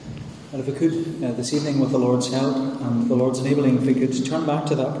And if we could, this evening, with the Lord's help and the Lord's enabling, if we could turn back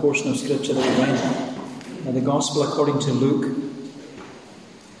to that portion of Scripture that we read, the Gospel according to Luke,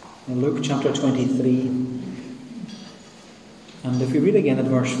 in Luke chapter 23. And if we read again at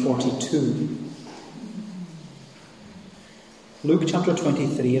verse 42, Luke chapter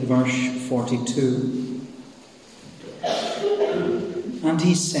 23 at verse 42. And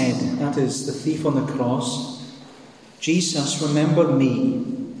he said, that is, the thief on the cross, Jesus, remember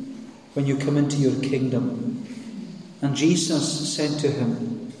me when you come into your kingdom. And Jesus said to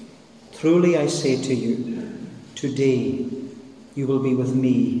him, truly I say to you, today you will be with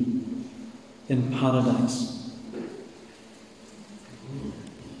me in paradise.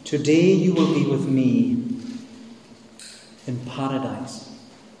 Today you will be with me in paradise.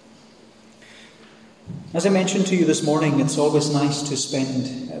 As I mentioned to you this morning, it's always nice to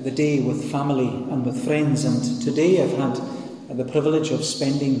spend the day with family and with friends, and today I've had the privilege of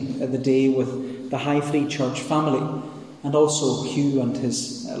spending the day with the High Free Church family, and also Hugh and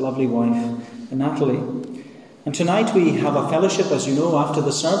his lovely wife, Natalie. And tonight we have a fellowship, as you know, after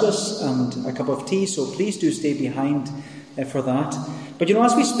the service and a cup of tea, so please do stay behind for that. But you know,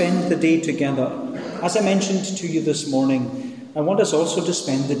 as we spend the day together, as I mentioned to you this morning, I want us also to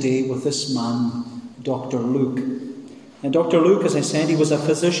spend the day with this man, Dr. Luke. And Dr. Luke, as I said, he was a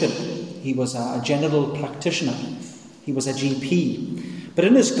physician. He was a general practitioner. He was a GP. But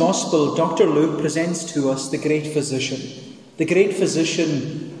in his gospel, Dr. Luke presents to us the great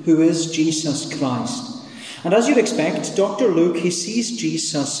physician who is Jesus Christ. And as you'd expect, Dr. Luke, he sees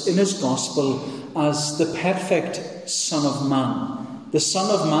Jesus in his gospel as the perfect Son of Man, the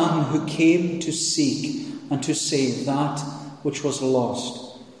Son of Man who came to seek and to save that which was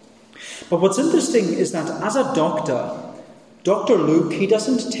lost. But what's interesting is that as a doctor, Dr. Luke, he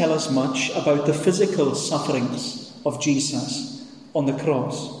doesn't tell us much about the physical sufferings of Jesus on the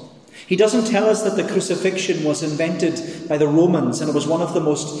cross. He doesn't tell us that the crucifixion was invented by the Romans and it was one of the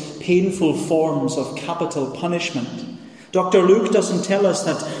most painful forms of capital punishment. Dr. Luke doesn't tell us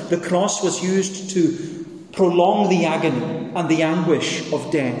that the cross was used to prolong the agony and the anguish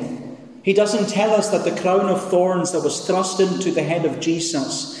of death. He doesn't tell us that the crown of thorns that was thrust into the head of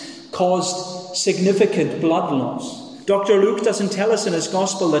Jesus caused significant blood loss. Dr. Luke doesn't tell us in his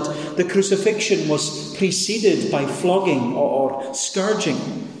gospel that the crucifixion was preceded by flogging or scourging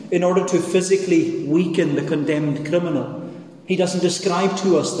in order to physically weaken the condemned criminal. He doesn't describe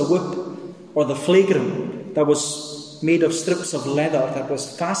to us the whip or the flagrum that was made of strips of leather, that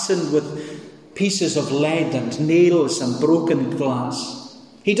was fastened with pieces of lead and nails and broken glass.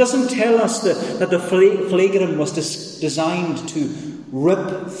 He doesn't tell us that the flagrum was designed to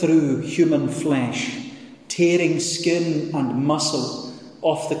rip through human flesh, tearing skin and muscle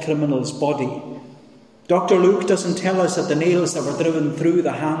off the criminal's body. Dr. Luke doesn't tell us that the nails that were driven through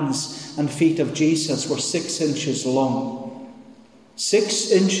the hands and feet of Jesus were 6 inches long.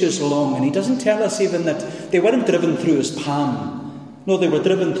 6 inches long. And he doesn't tell us even that they weren't driven through his palm. No, they were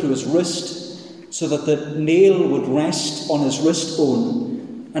driven through his wrist so that the nail would rest on his wrist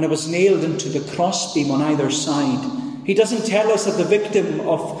bone. And it was nailed into the crossbeam on either side. He doesn't tell us that the victim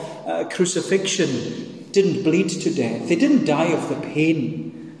of crucifixion didn't bleed to death. They didn't die of the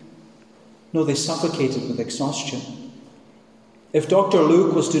pain. No, they suffocated with exhaustion. If Dr.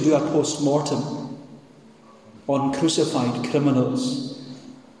 Luke was to do a post-mortem on crucified criminals,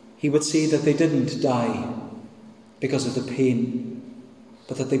 he would say that they didn't die because of the pain,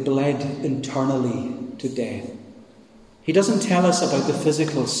 but that they bled internally to death. He doesn't tell us about the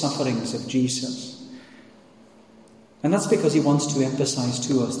physical sufferings of Jesus. And that's because he wants to emphasize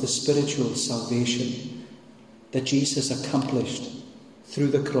to us the spiritual salvation that Jesus accomplished through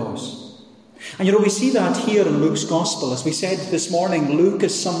the cross. And you know, we see that here in Luke's gospel. As we said this morning, Luke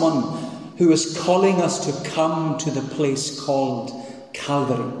is someone who is calling us to come to the place called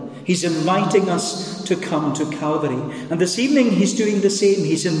Calvary. He's inviting us to come to Calvary. And this evening he's doing the same.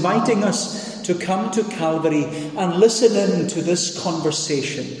 He's inviting us to come to Calvary and listen in to this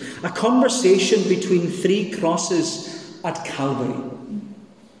conversation. A conversation between 3 crosses at Calvary.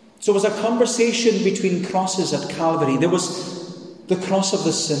 So it was a conversation between crosses at Calvary. There was the cross of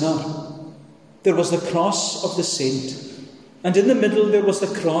the sinner. There was the cross of the saint. And in the middle there was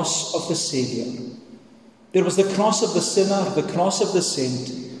the cross of the Saviour. There was the cross of the sinner, the cross of the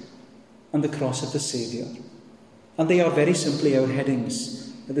saint, and the cross of the Saviour. And they are very simply our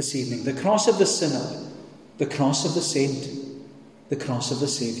headings this evening. The cross of the sinner, the cross of the saint, the cross of the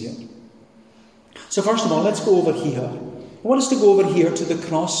Saviour. So first of all, let's go over here. I want us to go over here to the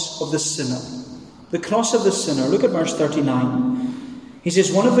cross of the sinner. The cross of the sinner. Look at verse 39. He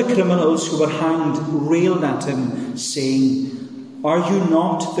says, one of the criminals who were hanged railed at him, saying, Are you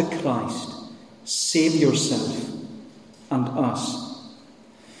not the Christ? Save yourself and us.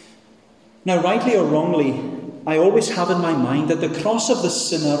 Now, rightly or wrongly, I always have in my mind that the cross of the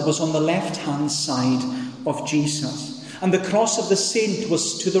sinner was on the left-hand side of Jesus, and the cross of the saint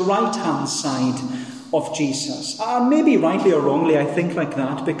was to the right-hand side of Jesus. And maybe rightly or wrongly I think like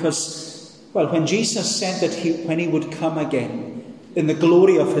that because, well, when Jesus said that when he would come again in the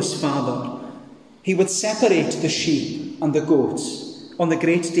glory of his Father, he would separate the sheep and the goats on the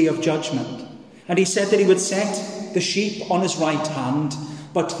great day of judgment. And he said that he would set the sheep on his right hand,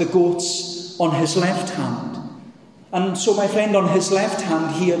 but the goats on his left hand. And so, my friend, on his left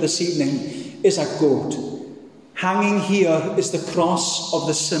hand here this evening is a goat. Hanging here is the cross of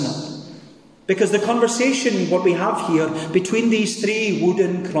the sinner. Because the conversation, what we have here, between these three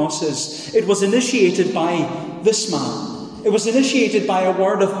wooden crosses, it was initiated by this man. It was initiated by a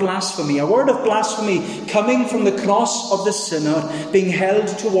word of blasphemy coming from the cross of the sinner, being held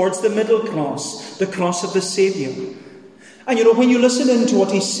towards the middle cross, the cross of the Saviour. And when you listen into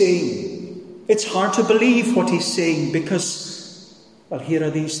what he's saying, it's hard to believe what he's saying because, well, here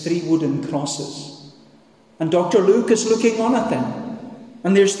are these three wooden crosses. And Dr. Luke is looking on at them.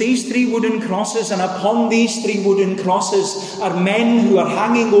 And there's these three wooden crosses, and upon these three wooden crosses are men who are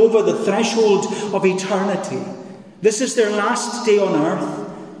hanging over the threshold of eternity. This is their last day on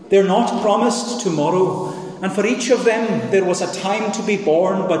earth. They're not promised tomorrow. And for each of them there was a time to be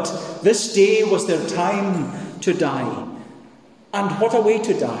born, but this day was their time to die. And what a way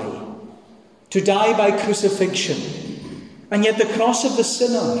to die. To die by crucifixion. And yet the cross of the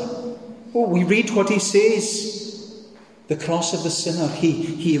sinner, we read what he says. The cross of the sinner,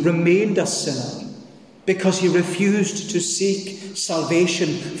 he remained a sinner because he refused to seek salvation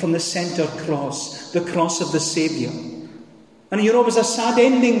from the centre cross, the cross of the Saviour. And it was a sad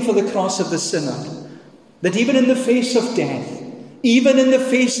ending for the cross of the sinner, that even in the face of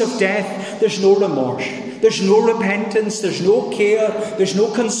death, there's no remorse, there's no repentance, there's no care, there's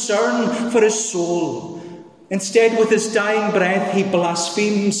no concern for his soul. Instead, with his dying breath, he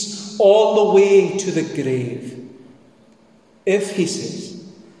blasphemes all the way to the grave. If, he says,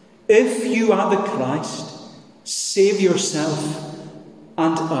 if you are the Christ, save yourself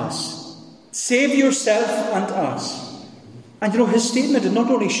and us. Save yourself and us. And his statement did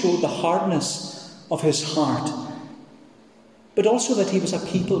not only show the hardness of his heart, but also that he was a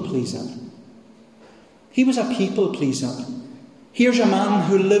people pleaser. He was a people pleaser. Here's a man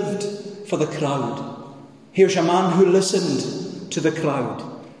who lived for the crowd. Here's a man who listened to the crowd.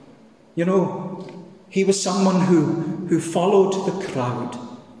 He was someone who followed the crowd.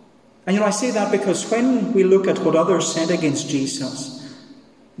 And I say that because when we look at what others said against Jesus,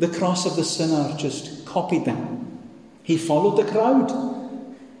 the cross of the sinner just copied them. He followed the crowd.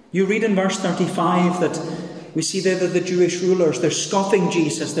 You read in verse 35 that we see there that the Jewish rulers, they're scoffing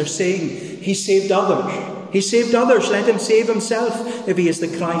Jesus. They're saying, he saved others. He saved others. Let him save himself if he is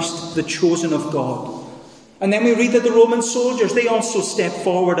the Christ, the chosen of God. And then we read that the Roman soldiers, they also step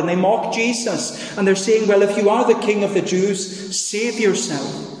forward and they mock Jesus. And they're saying, well, if you are the King of the Jews, save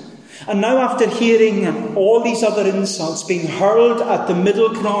yourself. And now after hearing all these other insults being hurled at the middle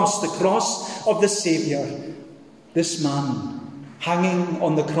cross, the cross of the Saviour, this man hanging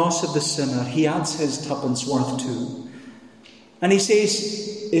on the cross of the sinner, he adds his tuppence worth too. And he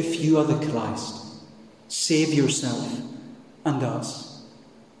says, if you are the Christ, save yourself and us.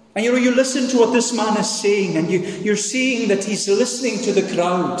 And you listen to what this man is saying, and you're seeing that he's listening to the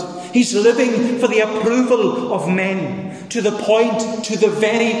crowd. He's living for the approval of men, to the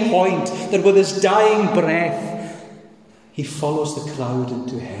very point that with his dying breath, he follows the crowd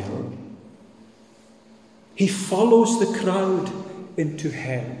into hell. He follows the crowd into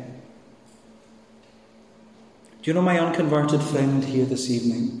hell. Do you know, my unconverted friend here this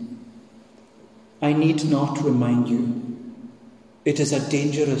evening, I need not remind you, it is a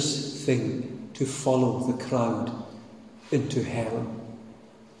dangerous thing to follow the crowd into hell.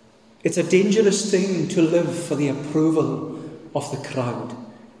 It's a dangerous thing to live for the approval of the crowd.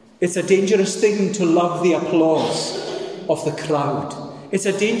 It's a dangerous thing to love the applause of the crowd. It's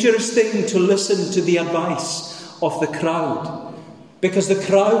a dangerous thing to listen to the advice of the crowd. Because the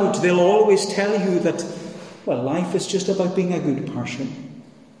crowd, they'll always tell you that, well, life is just about being a good person.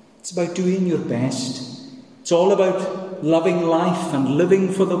 It's about doing your best. It's all about loving life and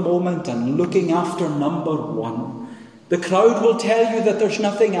living for the moment and looking after number one. The crowd will tell you that there's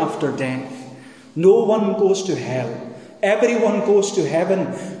nothing after death. No one goes to hell. Everyone goes to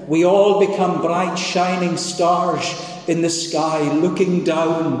heaven. We all become bright shining stars in the sky, looking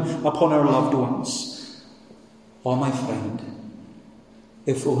down upon our loved ones. Oh, my friend,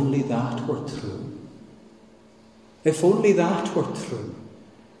 if only that were true. If only that were true.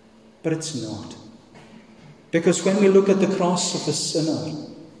 But it's not. Because when we look at the cross of the sinner,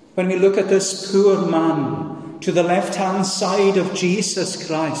 when we look at this poor man to the left-hand side of Jesus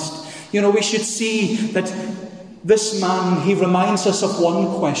Christ, we should see that this man, he reminds us of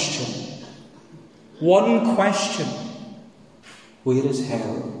one question. One question. Where is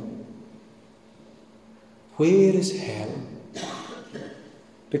hell? Where is hell?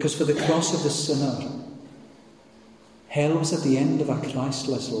 Because for the cross of the sinner, hell was at the end of a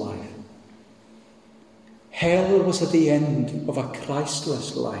Christless life. Hell was at the end of a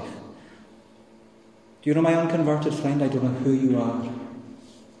Christless life. Do you know, my unconverted friend, I don't know who you are,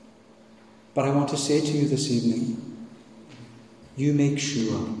 but I want to say to you this evening, you make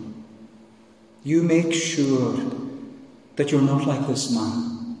sure that you're not like this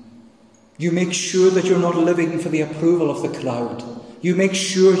man. You make sure that you're not living for the approval of the crowd. You make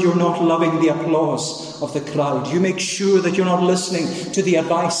sure you're not loving the applause of the crowd. You make sure that you're not listening to the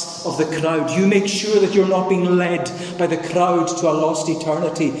advice of the crowd. You make sure that you're not being led by the crowd to a lost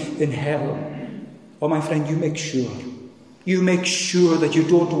eternity in hell. Oh, my friend, you make sure. You make sure that you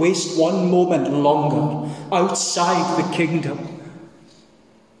don't waste one moment longer outside the kingdom.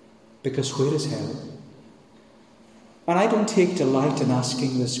 Because where is hell? And I don't take delight in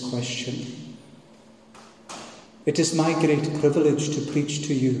asking this question. It is my great privilege to preach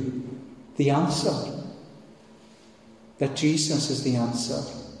to you the answer. That Jesus is the answer.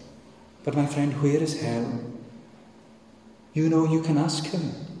 But my friend, where is hell? You can ask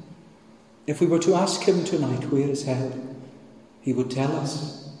him. If we were to ask him tonight, where is hell? He would tell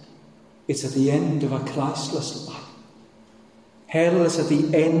us. It's at the end of a Christless life. Hell is at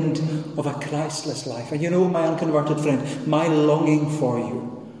the end of a Christless life. And my unconverted friend, my longing for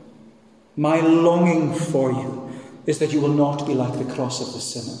you is that you will not be like the cross of the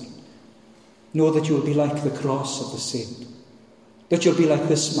sinner. Know that you will be like the cross of the saint. That you'll be like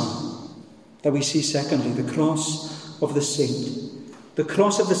this man that we see secondly, the cross of the saint. The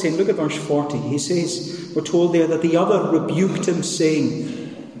cross of the saint. Look at verse 40. He says, we're told there that the other rebuked him,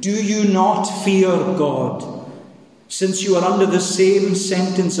 saying, do you not fear God, since you are under the same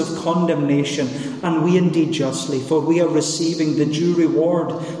sentence of condemnation, and we indeed justly, for we are receiving the due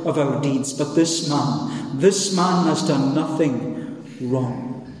reward of our deeds. But this man has done nothing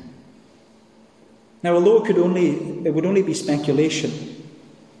wrong. Now, although it would only be speculation,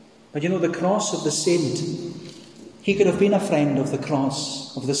 but the cross of the saint, he could have been a friend of the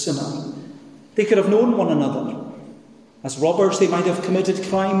cross of the sinner. They could have known one another. As robbers, they might have committed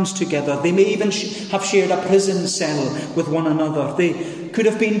crimes together. They may even have shared a prison cell with one another. They could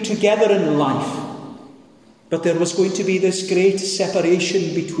have been together in life. But there was going to be this great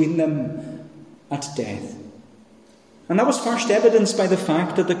separation between them at death. And that was first evidenced by the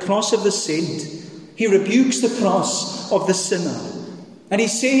fact that the cross of the saint, he rebukes the cross of the sinner. And he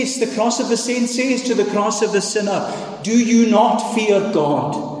says, the cross of the saint says to the cross of the sinner, do you not fear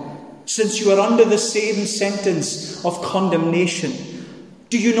God, since you are under the same sentence of condemnation?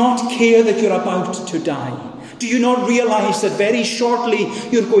 Do you not care that you're about to die? Do you not realize that very shortly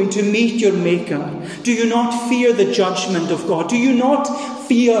you're going to meet your Maker? Do you not fear the judgment of God? Do you not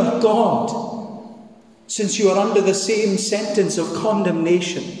fear God, since you are under the same sentence of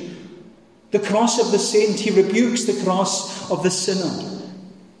condemnation? The cross of the saint, he rebukes the cross of the sinner.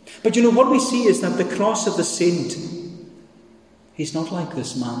 But what we see is that the cross of the saint, he's not like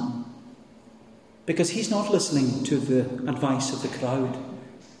this man. Because he's not listening to the advice of the crowd.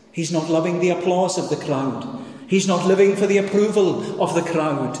 He's not loving the applause of the crowd. He's not living for the approval of the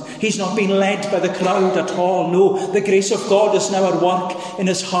crowd. He's not being led by the crowd at all. No, the grace of God is now at work in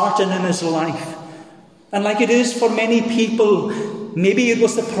his heart and in his life. And like it is for many people, maybe it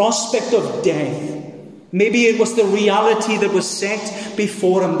was the prospect of death. Maybe it was the reality that was set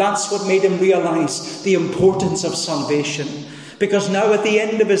before him. That's what made him realize the importance of salvation. Because now at the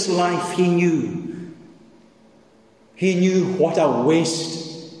end of his life, he knew what a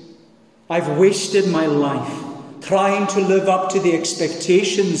waste. I've wasted my life trying to live up to the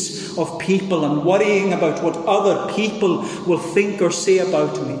expectations of people and worrying about what other people will think or say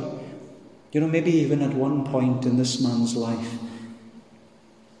about me. Maybe even at one point in this man's life,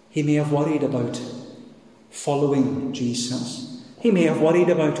 he may have worried about following Jesus. He may have worried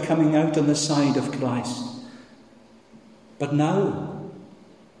about coming out on the side of Christ. But now,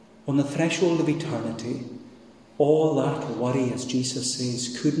 on the threshold of eternity, all that worry, as Jesus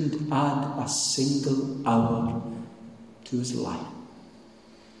says, couldn't add a single hour to his life.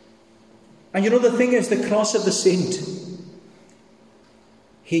 And the thing is, the cross of the saint,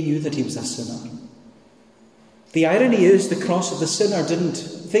 he knew that he was a sinner. The irony is, the cross of the sinner didn't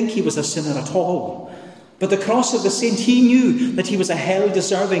think he was a sinner at all. But the cross of the saint, he knew that he was a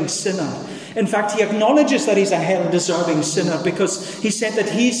hell-deserving sinner. In fact, he acknowledges that he's a hell-deserving sinner because he said that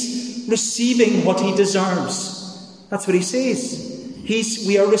he's receiving what he deserves. That's what he says.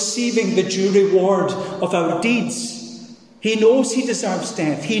 We are receiving the due reward of our deeds. He knows he deserves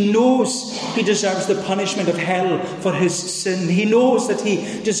death. He knows he deserves the punishment of hell for his sin. He knows that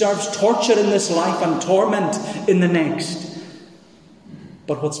he deserves torture in this life and torment in the next.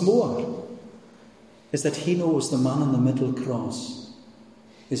 But what's more is that he knows the man on the middle cross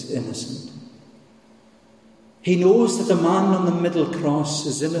is innocent. He knows that the man on the middle cross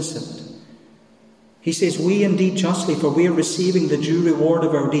is innocent. He says, we indeed justly, for we are receiving the due reward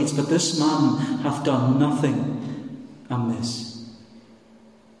of our deeds, but this man hath done nothing amiss.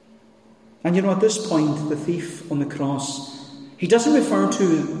 And at this point, the thief on the cross, he doesn't refer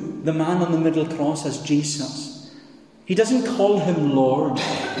to the man on the middle cross as Jesus. He doesn't call him Lord.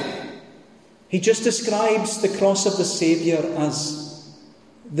 He just describes the cross of the Saviour as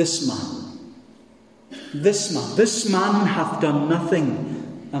this man. This man. This man hath done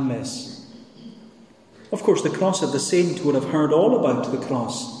nothing amiss. Of course, the cross of the saint would have heard all about the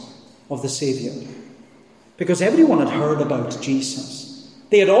cross of the Saviour, because everyone had heard about Jesus.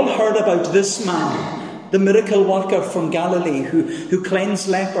 They had all heard about this man, the miracle worker from Galilee who cleansed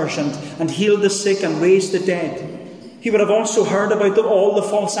lepers and healed the sick and raised the dead. He would have also heard about all the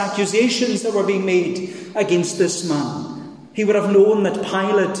false accusations that were being made against this man. He would have known that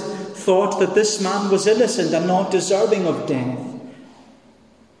Pilate thought that this man was innocent and not deserving of death.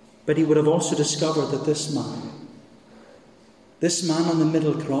 But he would have also discovered that this man on the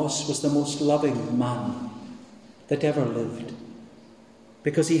middle cross, was the most loving man that ever lived,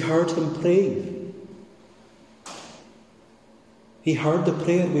 because he heard him praying. He heard the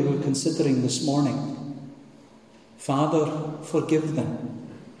prayer we were considering this morning. Father, forgive them,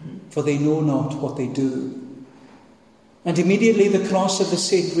 for they know not what they do. And immediately the cross of the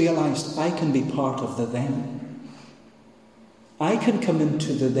saint realized, I can be part of the them. I can come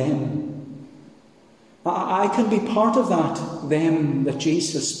into the them. I can be part of that them that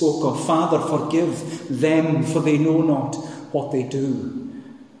Jesus spoke of. Father, forgive them, for they know not what they do.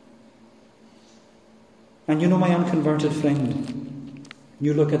 And my unconverted friend,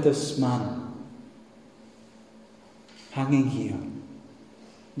 you look at this man hanging here,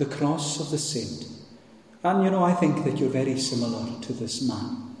 the cross of the saint. And I think that you're very similar to this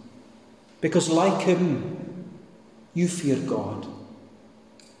man, because like him, you fear God.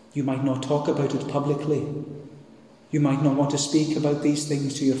 You might not talk about it publicly. You might not want to speak about these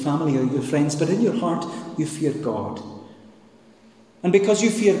things to your family or your friends, but in your heart, you fear God. And because you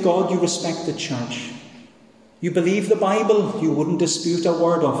fear God, you respect the church. You believe the Bible. You wouldn't dispute a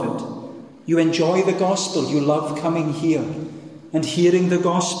word of it. You enjoy the gospel. You love coming here and hearing the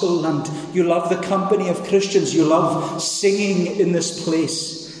gospel, and you love the company of Christians. You love singing in this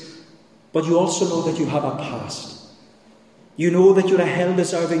place. But you also know that you have a past. You know that you're a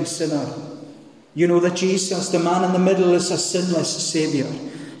hell-deserving sinner. You know that Jesus, the man in the middle, is a sinless Saviour.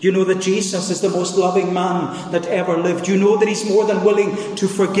 You know that Jesus is the most loving man that ever lived. You know that he's more than willing to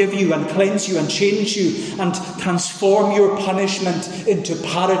forgive you and cleanse you and change you and transform your punishment into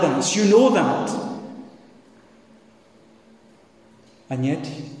paradise. You know that. And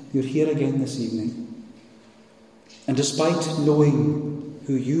yet, you're here again this evening. And despite knowing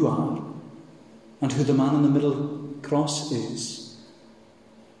who you are and who the man in the middle cross is,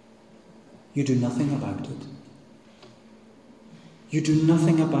 you do nothing about it. You do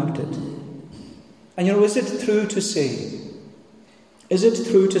nothing about it. And is it true to say? Is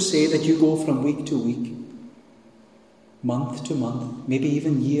it true to say that you go from week to week, month to month, maybe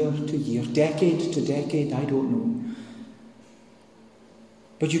even year to year, decade to decade, I don't know,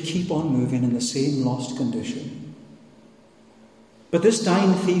 but you keep on moving in the same lost condition? But this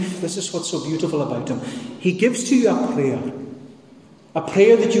dying thief, this is what's so beautiful about him. He gives to you a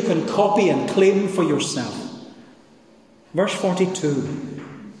prayer that you can copy and claim for yourself. Verse 42,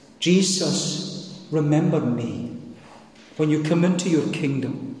 Jesus, remember me when you come into your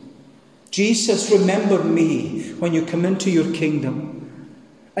kingdom. Jesus, remember me when you come into your kingdom.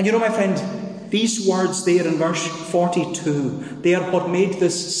 And my friend, these words there in verse 42, they are what made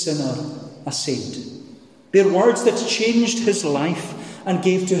this sinner a saint. They're words that changed his life and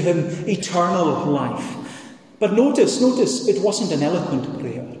gave to him eternal life. But notice, it wasn't an eloquent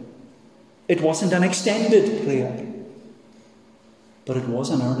prayer. It wasn't an extended prayer. But it was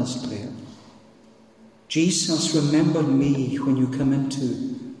an earnest prayer. Jesus, remember me when you come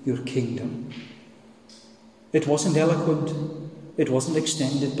into your kingdom. It wasn't eloquent, it wasn't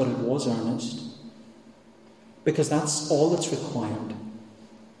extended, but it was earnest. Because that's all that's required.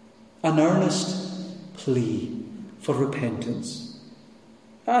 An earnest, plea for repentance.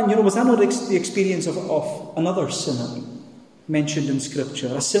 And was that not the experience of another sinner mentioned in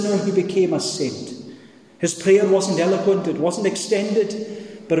Scripture? A sinner who became a saint. His prayer wasn't eloquent, it wasn't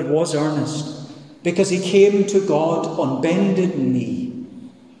extended, but it was earnest, because he came to God on bended knee,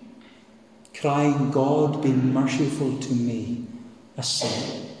 crying, God, be merciful to me, a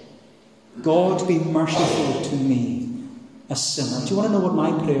sinner. God, be merciful to me, a sinner. Do you want to know what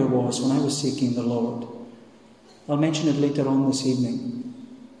my prayer was when I was seeking the Lord? I'll mention it later on this evening.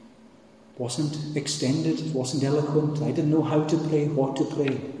 It wasn't extended, it wasn't eloquent. I didn't know how to pray, what to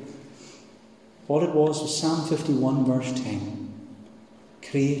pray. All it was Psalm 51 verse 10.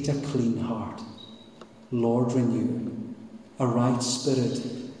 Create a clean heart, Lord, renew a right spirit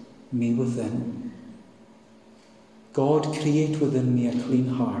me within. God, create within me a clean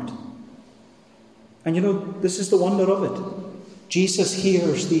heart. And this is the wonder of it. Jesus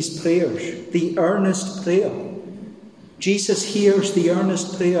hears these prayers, the earnest prayer. Jesus hears the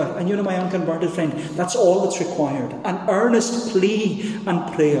earnest prayer. And my unconverted friend, that's all that's required. An earnest plea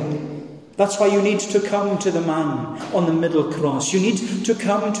and prayer. That's why you need to come to the man on the middle cross. You need to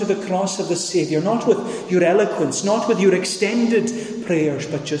come to the cross of the Saviour, not with your eloquence, not with your extended prayers,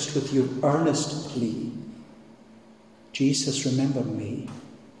 but just with your earnest plea. Jesus, remember me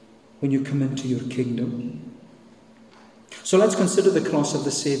when you come into your kingdom. So let's consider the cross of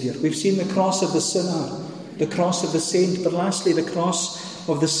the Saviour. We've seen the cross of the sinner, the cross of the saint, but lastly the cross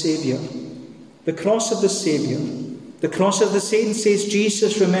of the Saviour. The cross of the Saviour. The cross of the saint says,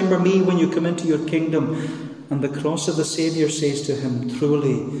 Jesus, remember me when you come into your kingdom. And the cross of the Saviour says to him,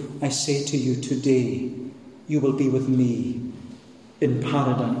 truly, I say to you, today you will be with me in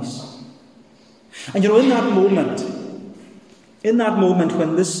paradise. And in that moment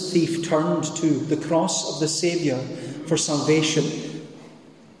when this thief turned to the cross of the Saviour for salvation,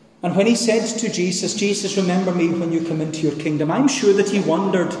 and when he said to Jesus, Jesus, remember me when you come into your kingdom, I'm sure that he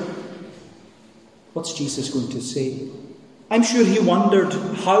wondered, what's Jesus going to say? I'm sure he wondered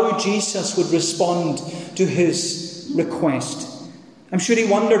how Jesus would respond to his request. I'm sure he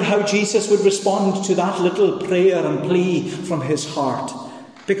wondered how Jesus would respond to that little prayer and plea from his heart,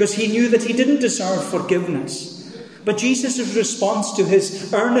 because he knew that he didn't deserve forgiveness. But Jesus' response to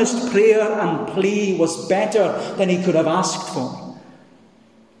his earnest prayer and plea was better than he could have asked for.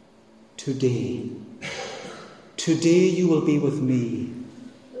 Today you will be with me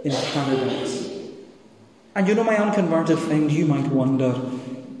in paradise. And my unconverted friend, you may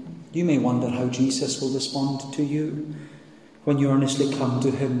wonder how Jesus will respond to you when you earnestly come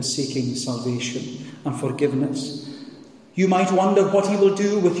to him seeking salvation and forgiveness. You might wonder what he will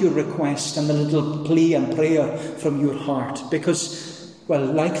do with your request and the little plea and prayer from your heart, because,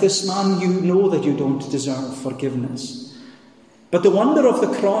 like this man, you know that you don't deserve forgiveness. But the wonder of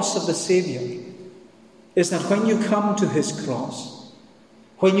the cross of the Saviour is that when you come to his cross,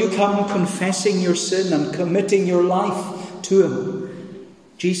 when you come confessing your sin and committing your life to him,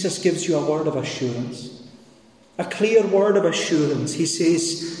 Jesus gives you a word of assurance, a clear word of assurance. He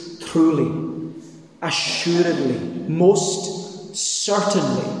says, truly, assuredly, most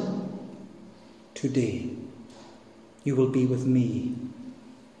certainly, today you will be with me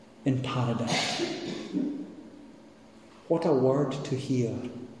in paradise. What a word to hear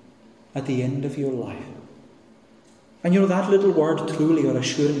at the end of your life. And that little word, truly or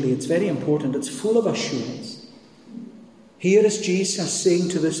assuredly, it's very important. It's full of assurance. Here is Jesus saying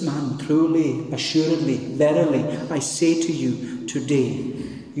to this man, truly, assuredly, verily, I say to you, today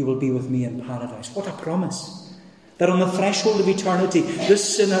you will be with me in paradise. What a promise. That on the threshold of eternity,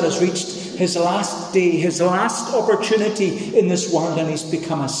 this sinner has reached his last day, his last opportunity in this world, and he's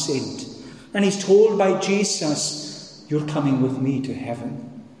become a saint. And he's told by Jesus, you're coming with me to heaven.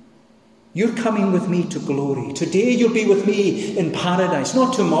 You're coming with me to glory. Today you'll be with me in paradise.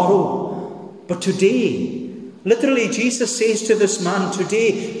 Not tomorrow, but today. Literally, Jesus says to this man,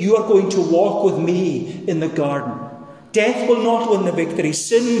 today you are going to walk with me in the garden. Death will not win the victory.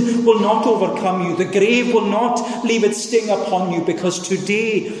 Sin will not overcome you. The grave will not leave its sting upon you, because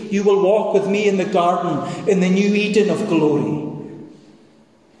today you will walk with me in the garden, in the new Eden of glory.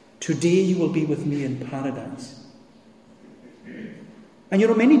 Today you will be with me in paradise. And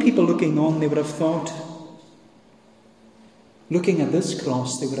many people looking on, they would have thought, looking at this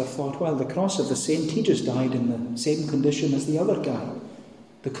cross, they would have thought, well, the cross of the saint, he just died in the same condition as the other guy,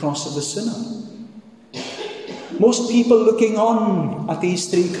 the cross of the sinner. Most people looking on at these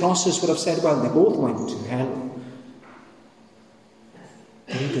three crosses would have said, well, they both went to hell.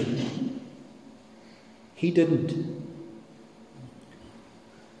 But he didn't. He didn't.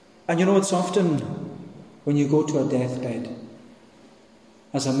 And it's often when you go to a deathbed,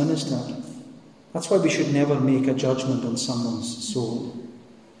 as a minister, That's why we should never make a judgment on someone's soul.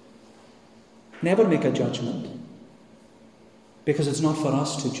 Never make a judgment, because it's not for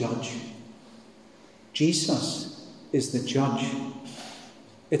us to judge. Jesus is the judge.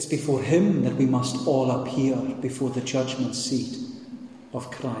 It's before him that we must all appear before the judgment seat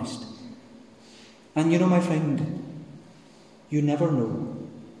of Christ. And you know, my friend, you never know.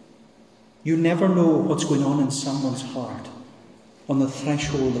 You never know what's going on in someone's heart on the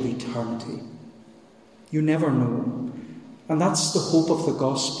threshold of eternity. You never know. And that's the hope of the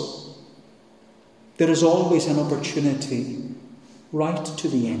gospel. There is always an opportunity right to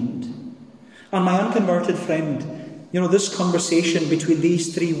the end. And my unconverted friend, you know, this conversation between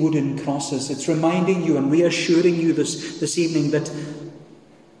these three wooden crosses, it's reminding you and reassuring you this evening that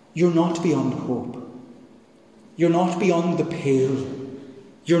you're not beyond hope. You're not beyond the pale.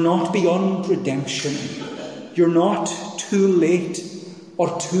 You're not beyond redemption. You're not too late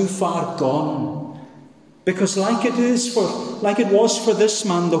or too far gone. Because like it was for this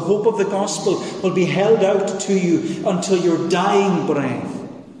man, the hope of the gospel will be held out to you until your dying breath.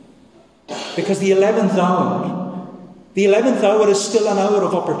 Because the 11th hour is still an hour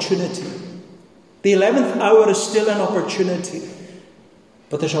of opportunity. The 11th hour is still an opportunity.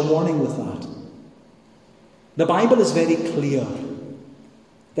 But there's a warning with that. The Bible is very clear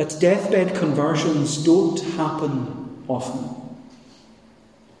that deathbed conversions don't happen often.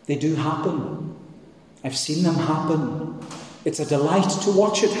 They do happen. I've seen them happen. It's a delight to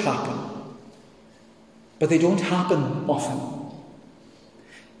watch it happen. But they don't happen often.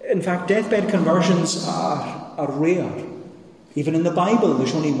 In fact, deathbed conversions are rare. Even in the Bible,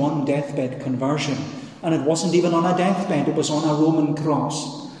 there's only one deathbed conversion. And it wasn't even on a deathbed, it was on a Roman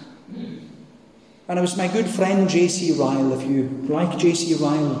cross. And it was my good friend J.C. Ryle. If you like J.C.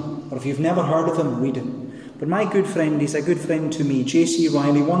 Ryle, or if you've never heard of him, read him. But my good friend, he's a good friend to me, J.C.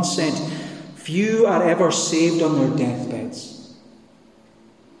 Ryle, he once said, "Few are ever saved on their deathbeds."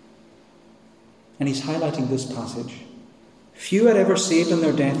 And he's highlighting this passage. Few are ever saved on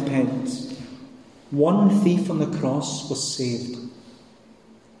their deathbeds. One thief on the cross was saved,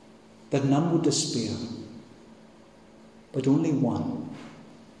 that none would despair, but only one,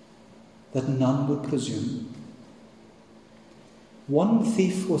 that none would presume. One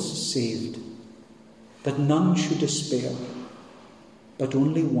thief was saved, that none should despair, but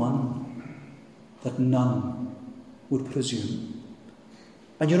only one, that none would presume.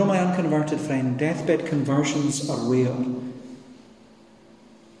 And you know, my unconverted friend, deathbed conversions are rare.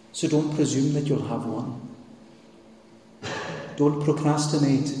 So don't presume that you'll have one. Don't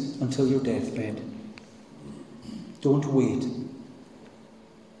procrastinate until your deathbed. Don't wait.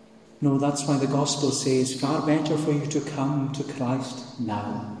 No, that's why the gospel says, far better for you to come to Christ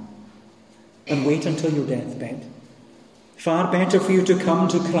now and wait until your deathbed. Far better for you to come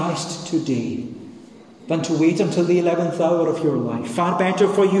to Christ today than to wait until the 11th hour of your life. Far better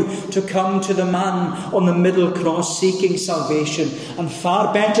for you to come to the man on the middle cross seeking salvation. And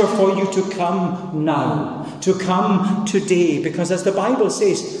far better for you to come now, to come today. Because as the Bible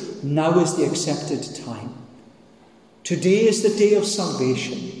says, now is the accepted time. Today is the day of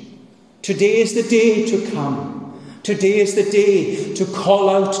salvation. Today is the day to come. Today is the day to call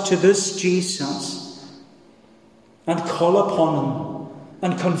out to this Jesus and call upon him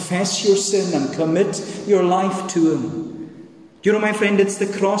and confess your sin and commit your life to him. You know, my friend, it's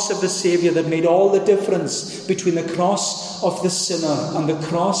the cross of the Saviour that made all the difference between the cross of the sinner and the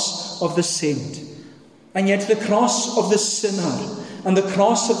cross of the saint. And yet the cross of the sinner and the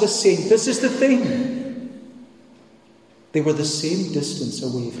cross of the saint, this is the thing. They were the same distance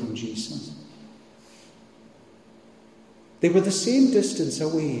away from Jesus. They were the same distance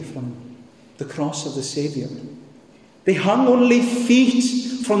away from the cross of the Saviour. They hung only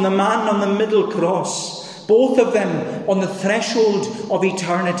feet from the man on the middle cross, both of them on the threshold of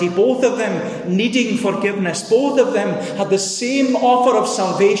eternity, both of them needing forgiveness, both of them had the same offer of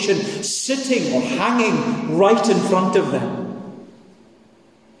salvation sitting or hanging right in front of them.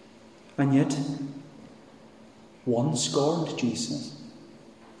 And yet, one scorned Jesus,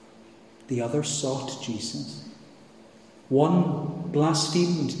 the other sought Jesus. One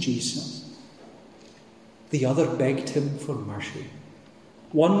blasphemed Jesus, the other begged him for mercy.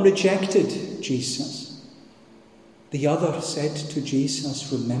 One rejected Jesus, the other said to Jesus,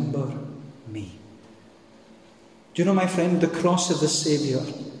 remember me. Do you know, my friend, the cross of the Saviour,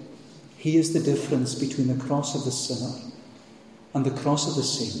 he is the difference between the cross of the sinner and the cross of the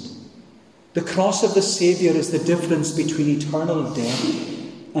saint. The cross of the Saviour is the difference between eternal death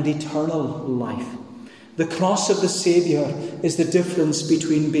and eternal life. The cross of the Saviour is the difference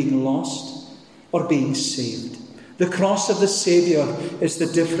between being lost or being saved. The cross of the Saviour is the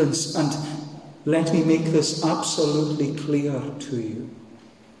difference, and let me make this absolutely clear to you.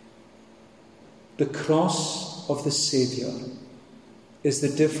 The cross of the Saviour is the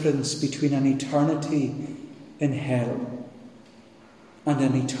difference between an eternity in hell and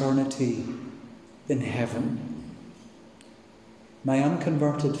an eternity in heaven. My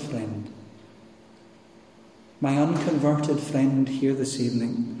unconverted friend here this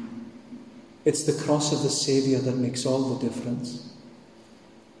evening, it's the cross of the Saviour that makes all the difference.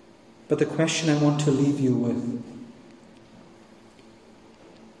 But the question I want to leave you with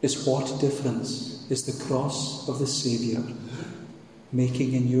is, what difference is the cross of the Saviour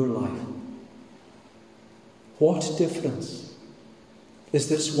making in your life? What difference is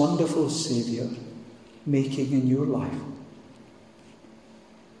this wonderful Saviour making in your life?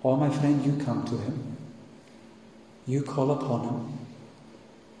 Oh, my friend, you come to him. You call upon him.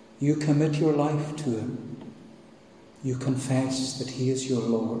 You commit your life to him. You confess that he is your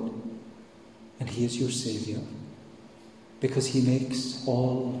Lord and he is your Saviour, because he makes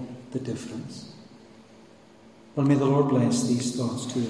all the difference. Well, may the Lord bless these thoughts to you.